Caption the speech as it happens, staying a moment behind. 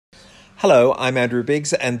Hello, I'm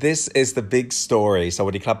AndrewBiggs and this is the Biggs Story ส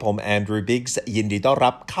วัสดีครับผม AndrewBiggs ยินดีต้อน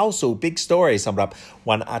รับเข้าสู่ Biggs Story สำหรับ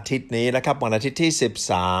วันอาทิตย์นี้นะครับวันอาทิตย์ที่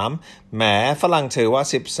13แหมฝรั่งถือว่า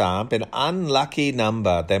13เป็น unlucky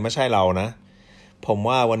number แต่ไม่ใช่เรานะผม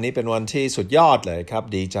ว่าวันนี้เป็นวันที่สุดยอดเลยครับ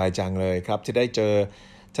ดีใจจังเลยครับที่ได้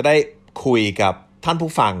จะได้คุยกับท่าน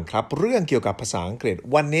ผู้ฟังครับเรื่องเกี่ยวกับภาษาอังกฤษ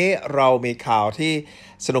วันนี้เรามีข่าวที่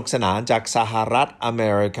สนุกสนานจากสหรัฐอเม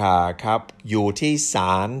ริกาครับอยู่ที่ศ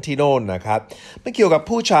าลที่โน่นนะครับมันเกี่ยวกับ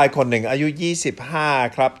ผู้ชายคนหนึ่งอายุ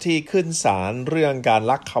25ครับที่ขึ้นศาลเรื่องการ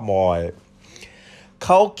ลักขโมยเข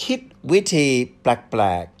าคิดวิธีแปล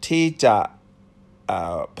กๆที่จะ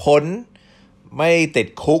พ้นไม่ติด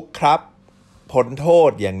คุกครับพ้นโท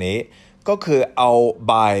ษอย่างนี้ก็คือเอาใ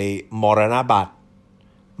บมรณบัตร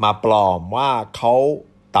มาปลอมว่าเขา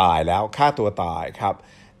ตายแล้วฆ่าตัวตายครับ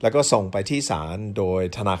แล้วก็ส่งไปที่ศาลโดย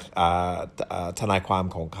ทนายความ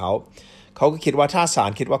ของเขาก็คิดว่าถ้าศา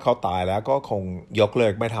ลคิดว่าเขาตายแล้วก็คงยกเลิ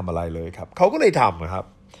กไม่ทำอะไรเลยครับเขาก็เลยทำครับ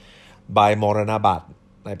ใบมรณบัตร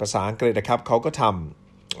ในภาษาอังกฤษนะครับเขาก็ท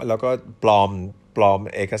ำแล้วก็ปลอม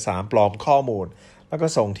เอกสารปลอมข้อมูลแล้วก็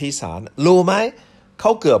ส่งที่ศาลรู้ไหมเข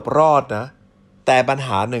าเกือบรอดนะแต่ปัญห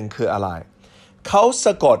าหนึ่งคืออะไรเขาส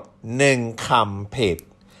ะกด1คำผิด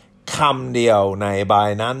คำเดียวในใบ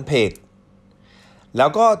นั้นผิดแล้ว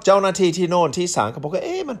ก็เจ้าหน้าที่ที่โน่นที่ศาลเขาบอกว่า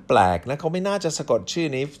มันแปลกนะเขาไม่น่าจะสะกดชื่อ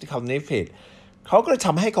นี้คำนี้ผิดเขาก็เลยท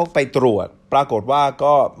ำให้เขาไปตรวจปรากฏว่า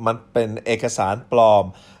ก็มันเป็นเอกสารปลอม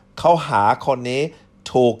เขาหาคนนี้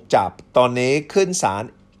ถูกจับตอนนี้ขึ้นศาล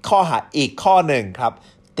ข้อหาอีกข้อหนึ่งครับ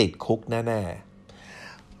ติดคุกแน่ๆ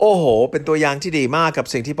โอ้โหเป็นตัวอย่างที่ดีมากกับ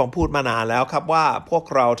สิ่งที่ผมพูดมานานแล้วครับว่าพวก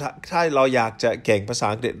เราถ้าเราอยากจะเก่งภาษา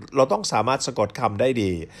อังกฤษเราต้องสามารถสะกดคำได้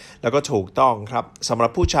ดีแล้วก็ถูกต้องครับสำหรั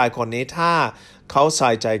บผู้ชายคนนี้ถ้าเขาใ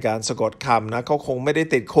ส่ใจการสะกดคำนะเขาคงไม่ได้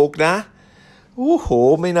ติดคุกนะโอ้โห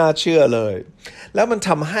ไม่น่าเชื่อเลยแล้วมันท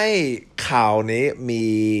ำให้ข่าวนี้มี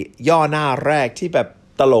ย่อหน้าแรกที่แบบ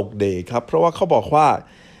ตลกดีครับเพราะว่าเขาบอกว่า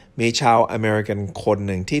มีชาวอเมริกันคนห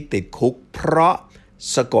นึ่งที่ติดคุกเพราะ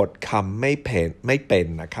สะกดคำไม่เป็น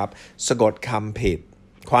นะครับสะกดคำผิด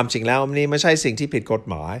ความจริงแล้วนี่ไม่ใช่สิ่งที่ผิดกฎ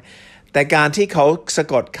หมายแต่การที่เขาสะ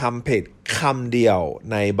กดคำผิดคำเดียว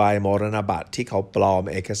ในใบมรณบัตรที่เขาปลอม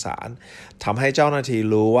เอกสารทำให้เจ้าหน้าที่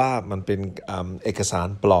รู้ว่ามันเป็นเอกสาร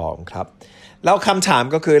ปลอมครับแล้วคำถาม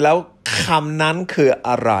ก็คือแล้วคำนั้นคือ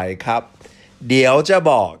อะไรครับเดี๋ยวจะ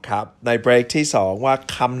บอกครับในเบรกที่2ว่า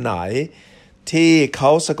คำไหนที่เข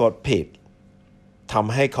าสะกดผิดท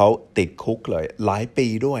ำให้เขาติดคุกเลยหลายปี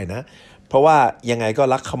ด้วยนะเพราะว่ายังไงก็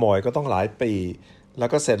ลักขโมยก็ต้องหลายปีแล้ว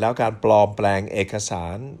ก็เสร็จแล้วการปลอมแปลงเอกสา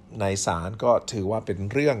รในศาลก็ถือว่าเป็น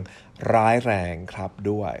เรื่องร้ายแรงครับ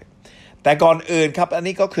ด้วยแต่ก่อนอื่นครับอัน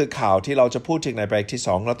นี้ก็คือข่าวที่เราจะพูดถึงในเบรกที่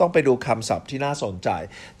2เราต้องไปดูคำศัพท์ที่น่าสนใจ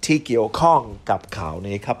ที่เกี่ยวข้องกับข่าว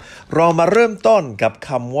นี้ครับเรามาเริ่มต้นกับค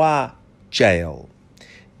ำว่า jail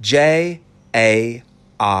J A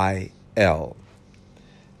I L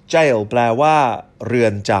jail แปลว่าเรือ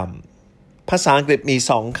นจำภาษาอังกฤษมี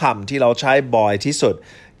2คำที่เราใช้บ่อยที่สุด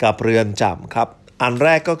กับเรือนจำครับอันแร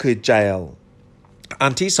กก็คือ jail อั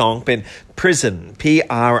นที่2เป็น prison P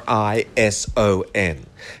R I S O N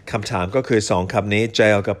คำถามก็คือ2คำนี้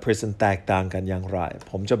jail กับ prison แตกต่างกันอย่างไร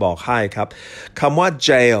ผมจะบอกให้ครับคำว่า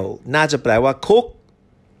jail น่าจะแปลว่าคุก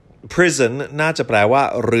prison น่าจะแปลว่า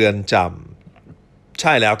เรือนจำใ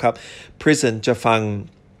ช่แล้วครับ prison จะฟัง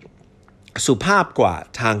สุภาพกว่า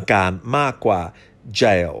ทางการมากกว่า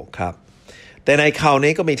jail ครับแต่ในข่าว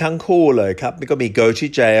นี้ก็มีทั้งคู่เลยครับก็มี go to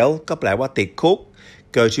jail ก็แปลว่าติดคุก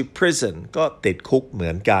go to prison ก็ติดคุกเหมื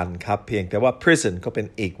อนกันครับเพียงแต่ว่า prison ก็เป็น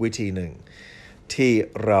อีกวิธีหนึ่งที่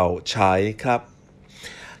เราใช้ครับ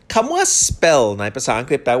คำว่า spell ในภาษาอัง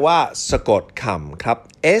กฤษแปลว่าสะกดคำครับ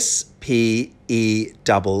S P E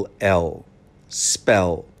L L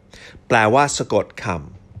spell แปลว่าสะกดคำ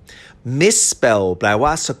misspell แปลว่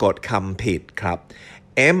าสะกดคำผิดครับ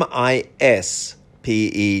misspell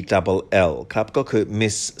ครับก็คือ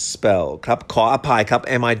misspell ครับขออภัยครับ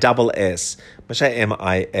miss ไม่ใช่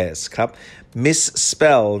mis ครับ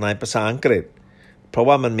misspell ในภาษาอังกฤษเพราะ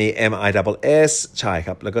ว่ามันมี miss ใช่ค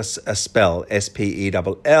รับแล้วก็ spell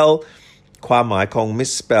spell ความหมายของ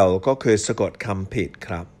misspell ก็คือสะกดคำผิดค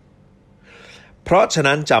รับเพราะฉะ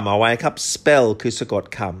นั้นจำเอาไว้ครับ spell คือสะกด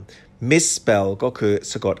คำmisspell ก็คือ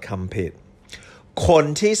สะกดคำผิดคน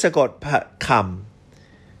ที่สะกดคำ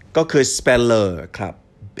ก็คือ speller ครับ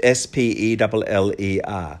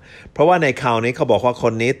S-P-E-L-L-E-R เพราะว่าในข่าวนี้เขาบอกว่าค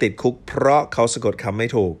นนี้ติดคุกเพราะเขาสะกดคำไม่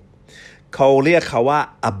ถูกเขาเรียกเขาว่า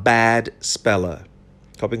a bad speller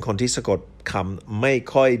เขาเป็นคนที่สะกดคำไม่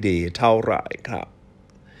ค่อยดีเท่าไหร่ครับ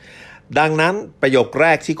ดังนั้นประโยคแร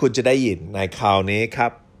กที่คุณจะได้ยินในข่าวนี้ครั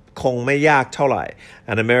บคงไม่ยากเท่าไหร่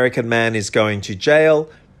An American man is going to jail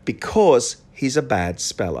because he's a bad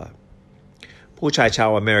speller ผู้ชายชาว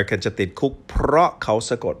อเมริกันจะติดคุกเพราะเขา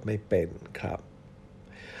สะกดไม่เป็นครับ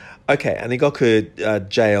โอเคอันนี้ก็คือ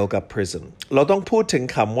jail กับ prison เราต้องพูดถึง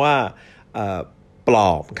คำว่าปล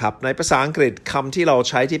อมครับในภาษาอังกฤษคำที่เรา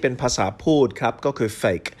ใช้ที่เป็นภาษาพูดครับก็คือ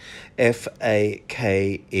fake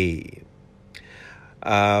f-a-k-e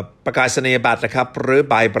ประกาศนียบัตรนะครับหรือ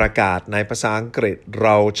ใบประกาศในภาษาอังกฤษเร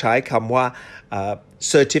าใช้คำว่า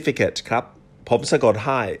certificate ครับผมสะกดใ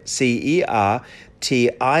ห้ C-E-R-T-I-F-I-C-A-T-E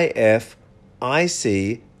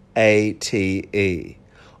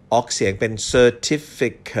ออกเสียงเป็น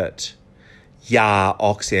certificate อย่าอ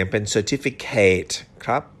อกเสียงเป็น certificate ค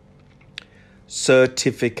รับ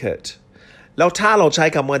certificate แล้วถ้าเราใช้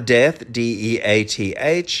คำว่า death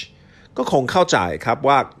D-E-A-T-H ก็คงเข้าใจครับ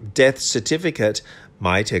ว่า death certificate หม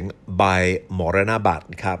ายถึงใบมรณบัตร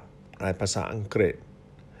ครับในภาษาอังกฤษ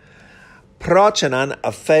เพราะฉะนั้น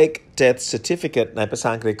a fake death certificate ในภาษา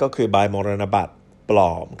อังกฤษก็คือใบมรณบัตรปล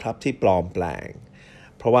อมครับที่ปลอมแปลง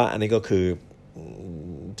เพราะว่าอันนี้ก็คือ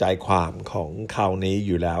ใจความของคราวนี้อ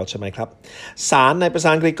ยู่แล้วใช่ไหมครับศาลในภาษา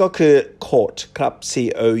อังกฤษก็คือ court ครับ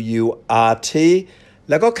C-O-U-R-T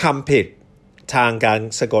แล้วก็คำผิดทางการ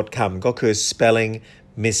สะกดคำก็คือ spelling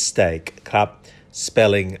mistake ครับ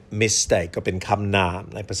spelling mistake ก็เป็นคำนาม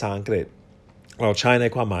ในภาษาอังกฤษเราใช้ใน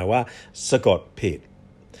ความหมายว่าสะกดผิด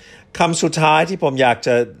คำสุดท้ายที่ผมอยากจ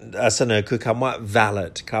ะเสนอคือคำว่า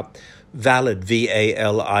valid ครับ valid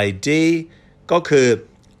V-A-L-I-D ก็คือ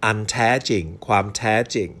อันแท้จริงความแท้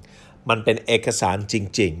จริงมันเป็นเอกสารจ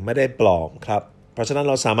ริงๆไม่ได้ปลอมครับเพราะฉะนั้น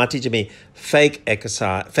เราสามารถที่จะมี fake เอกส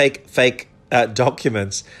าร fake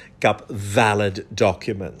documents กับ valid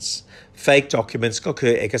documents fake documents ก็คื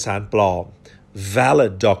อเอกสารปลอม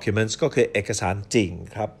valid documents ก็คือเอกสารจริง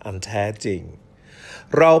ครับอันแท้จริง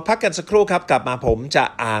เราพักกันสักครู่ครับกลับมาผมจะ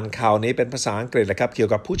อ่านข่าวนี้เป็นภาษาอังกฤษนะครับเกี่ยว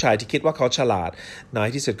กับผู้ชายที่คิดว่าเขาฉลาดใน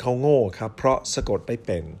ที่สุดเขาโง่ครับเพราะสะกดไม่เ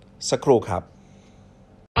ป็นสักครู่ครับ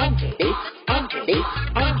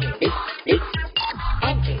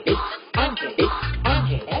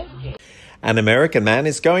An American man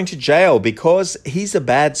is going to jail because he's a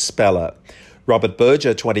bad speller. Robert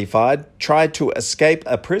Berger, 25, tried to escape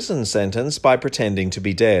a prison sentence by pretending to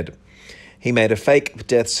be dead. He made a fake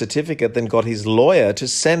death certificate, then got his lawyer to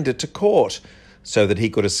send it to court so that he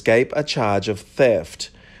could escape a charge of theft.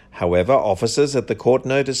 However, officers at the court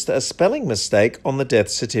noticed a spelling mistake on the death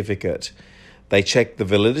certificate. They checked the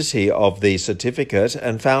validity of the certificate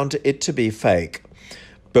and found it to be fake.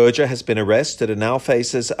 Berger has been arrested and now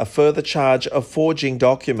faces a further charge of forging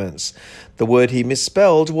documents. The word he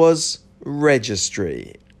misspelled was registry.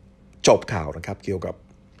 จบข่าวนะครับเกี่ยวกับ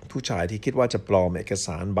ผู้ชายที่คิดว่าจะปลอมเอกส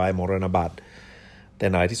ารใบมรณบัตรแต่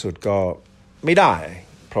ในที่สุดก็ไม่ได้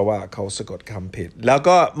เพราะว่าเขาสะกดคำผิดแล้ว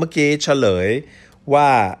ก็เมื่อกี้เฉลยว่า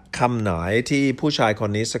คำไหนที่ผู้ชายคน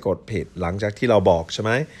นี้สะกดผิดหลังจากที่เราบอกใช่ไห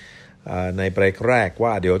มในเบรกแรกว่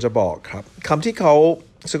าเดี๋ยวจะบอกครับคำที่เขา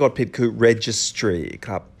สะกดผิดคือ registry ค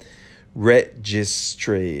รับ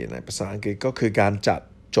registry ในภาษาอังกฤษก็คือการจัด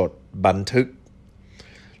จดบันทึก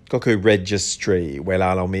ก็คือ registry เวลา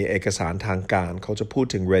เรามีเอกสารทางการเขาจะพูด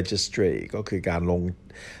ถึง registry ก็คือการ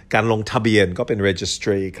ลงทะเบียนก็เป็น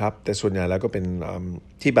registry ครับแต่ส่วนใหญ่แล้วก็เป็น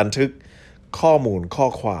ที่บันทึกข้อมูลข้อ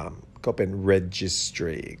ความก็เป็น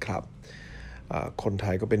registry ครับคนไท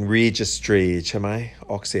ยก็เป็น registry ใช่ไหม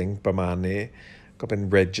ออกเสียงประมาณนี้ก็เป็น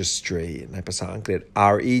registry ในภาษาอังกฤษ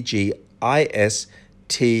R-E-G-I-S-T-R-Y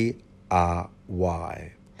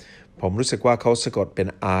ผมรู้สึกว่าเขาสะกดเป็น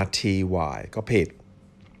R-T-Y ก็ผิด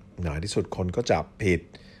ในที่สุดคนก็จับผิด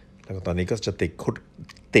แล้วตอนนี้ก็จะติ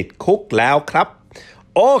ดคุกแล้วครับ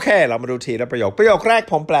โอเคเรามาดูทีละประโยคแรก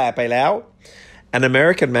ผมแปลไปแล้ว An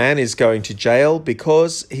American man is going to jail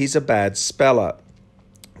because he's a bad speller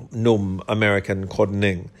หนุ่มอเมริกันคนห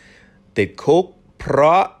นึ่งติดคุกเพร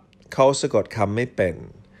าะเขาสะกดคำไม่เป็น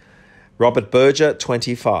Robert Berger,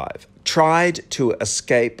 25, tried to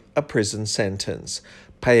escape a prison sentence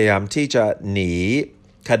พยายามที่จะหนี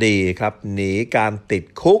คดีครับหนีการติด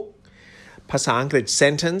คุกภาษาอังกฤษ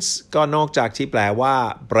sentence ก็นอกจากที่แปลว่า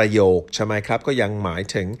ประโยคใช่ไหมครับก็ยังหมาย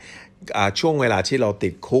ถึงช่วงเวลาที่เราติ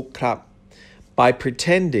ดคุกครับ by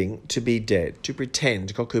pretending to be dead to pretend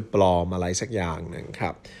ก็คือปลอมอะไรสักอย่างหนึ่งค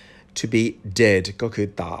รับ to be dead ก็คือ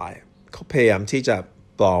ตายเขาพยายามที่จะ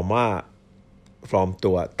ปลอม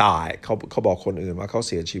ตัวตายเขาบอกคนอื่นว่าเขาเ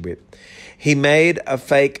สียชีวิต he made a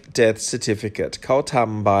fake death certificate เขาท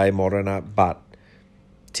ำใบมรณบัตร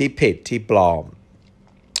ที่ผิดที่ปลอม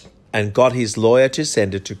and got his lawyer to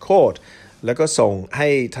send it to court แล้วก็ส่งให้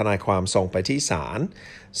ทนายความส่งไปที่ศาล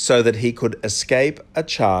so that he could escape a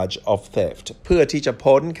charge of theft เพื่อที่จะ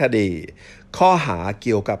พ้นคดี ข้อหาเ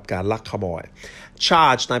กี่ยวกับการลักขโมย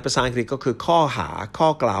charge ในภาษาอังกฤษก็คือข้อหาข้อ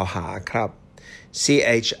กล่าวหาครับ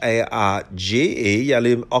charge อย่า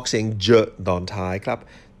ลืมออกเสียงเจตอนท้ายครับ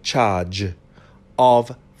charge of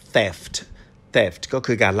theft ก็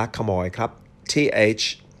คือการลักขโมยครับ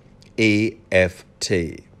theft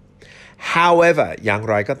however อย่าง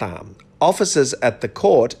ไรก็ตาม officers at the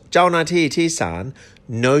court เจ้าหน้าที่ที่ศาล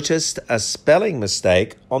noticed a spelling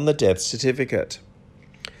mistake on the death certificate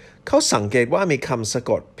เขาสังเกตว่ามีคำสะ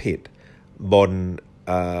กดผิดบน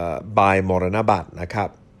ใบมรณบัตรนะครับ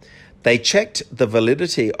They checked the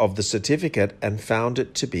validity of the certificate and found it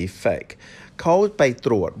to be fake เขาไปต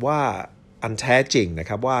รวจว่าอันแท้จริงนะ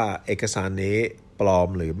ครับว่าเอกสารนี้ปลอม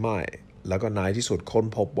หรือไม่แล้วก็ในที่สุดค้น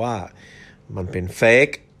พบว่ามันเป็น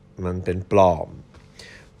fake มันเป็นปลอม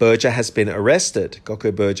Berger has been arrested ก็คื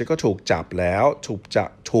อ Berger ก็ถูกจับแล้วถูก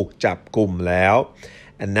จับกลุ่มแล้ว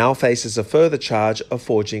and now faces a further charge of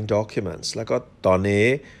forging documents แล้วก็ตอนนี้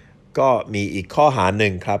ก็มีอีกข้อหาหนึ่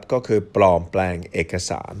งครับก็คือปลอมแปลงเอก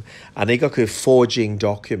สารอันนี้ก็คือ forging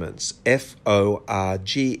documents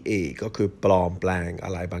forge ก็คือปลอมแปลงอ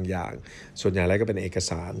ะไรบางอย่างส่วนใหญ่แล้วก็เป็นเอก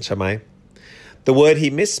สารใช่ไหม The word he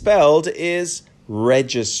misspelled is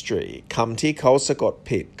registry คำที่เขาสะกด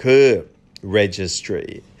ผิดคือ registry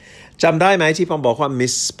จำได้ไหมที่ผมบอกว่า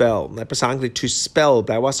misspell ในภาษาอังกฤษ to spell แป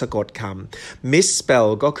ลว่าสะกดคำ misspell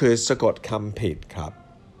ก็คือสะกดคำผิดครับ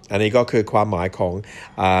อันนี้ก็คือความหมายของ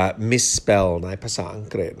misspell ในภาษาอัง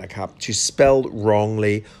กฤษนะครับ to spell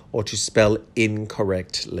wrongly or to spell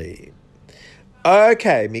incorrectly โอเค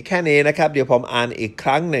มีแค่นี้นะครับเดี๋ยวผมอ่านอีกค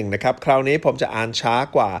รั้งหนึ่งนะครับคราวนี้ผมจะอ่านช้า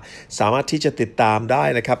กว่าสามารถที่จะติดตามได้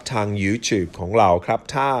นะครับทาง YouTube ของเราครับ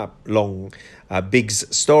ถ้าลงBiggs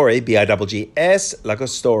Story BIGGS แล้วก็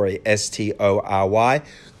Story STORY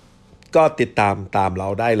ก็ติดตามเรา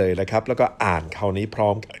ได้เลยนะครับแล้วก็อ่านคราวนี้พร้อ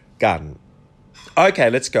มกัน Okay,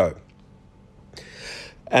 let's go.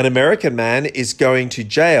 An American man is going to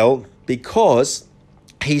jail because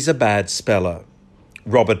he's a bad speller.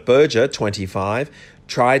 Robert Berger, 25,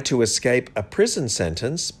 tried to escape a prison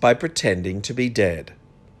sentence by pretending to be dead.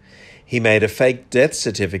 He made a fake death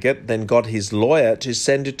certificate, then got his lawyer to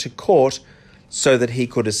send it to court so that he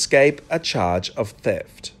could escape a charge of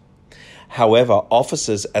theft. However,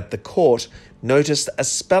 officers at the court noticed a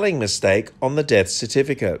spelling mistake on the death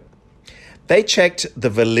certificate.They checked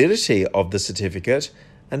the validity of the certificate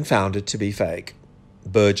and found it to be fake.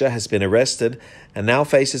 Berger has been arrested and now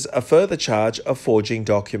faces a further charge of forging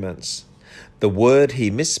documents. The word he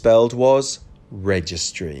misspelled was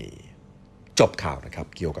registry. จบข่าวนะครับ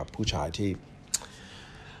เกี่ยวกับผู้ชายที่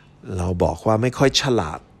เราบอกว่าไม่ค่อยฉล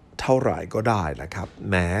าดเท่าไหร่ก็ได้นะครับ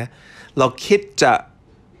แม้เราคิดจะ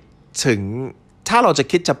ถึงถ้าเราจะ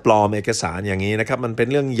คิดจะปลอมเอกสารอย่างนี้นะครับมันเป็น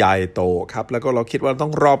เรื่องใหญ่โตครับแล้วก็เราคิดว่าต้อ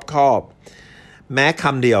งรอบคอบแม้ค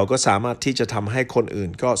ำเดียวก็สามารถที่จะทำให้คนอื่น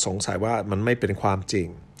ก็สงสัยว่ามันไม่เป็นความจริง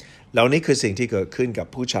แล้วนี่คือสิ่งที่เกิดขึ้นกับ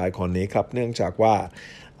ผู้ชายคนนี้ครับเนื่องจากว่า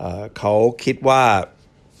เขาคิดว่า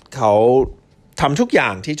เขาทำทุกอย่า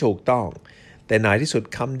งที่ถูกต้องแต่ในที่สุด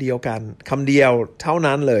คำเดียวเท่า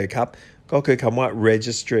นั้นเลยครับก็คือคำว่า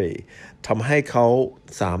registry ทำให้เขา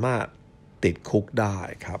สามารถติดคุกได้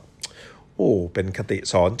ครับเป็นคติ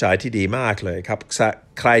สอนใจที่ดีมากเลยครับ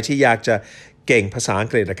ใครที่อยากจะเก่งภาษาอัง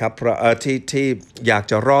กฤษนะครับที่อยาก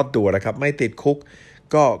จะรอดตัวนะครับไม่ติดคุก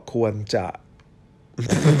ก็ควรจะ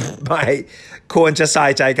ไม่ควรจะใส่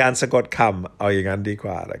ใจการสะกดคำเอาอย่างนั้นดีก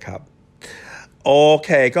ว่านะครับโอเค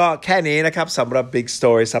ก็แค่นี้นะครับสำหรับ Big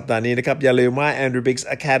Story สัปดาห์นี้นะครับอย่าลืมว่า AndrewBiggs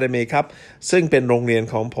Academy ครับซึ่งเป็นโรงเรียน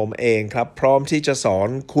ของผมเองครับพร้อมที่จะสอน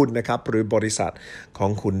คุณนะครับหรือบริษัทขอ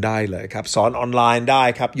งคุณได้เลยครับสอนออนไลน์ได้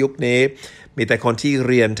ครับยุคนี้มีแต่คนที่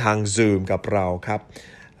เรียนทาง Zoom กับเราครับ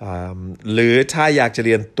หรือถ้าอยากจะเ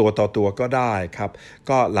รียนตัวต่อตัวก็ได้ครับ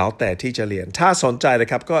ก็แล้วแต่ที่จะเรียนถ้าสนใจนะ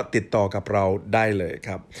ครับก็ติดต่อกับเราได้เลยค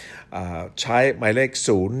รับใช้หมายเลข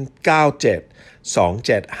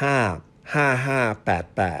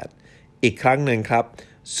0972755588อีกครั้งหนึ่งครับ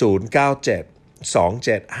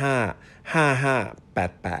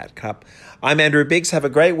0972755588ครับ I'm Andrew Biggs. Have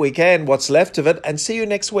a great weekend. What's left of it, and see you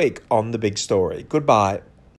next week on The Big Story. Goodbye.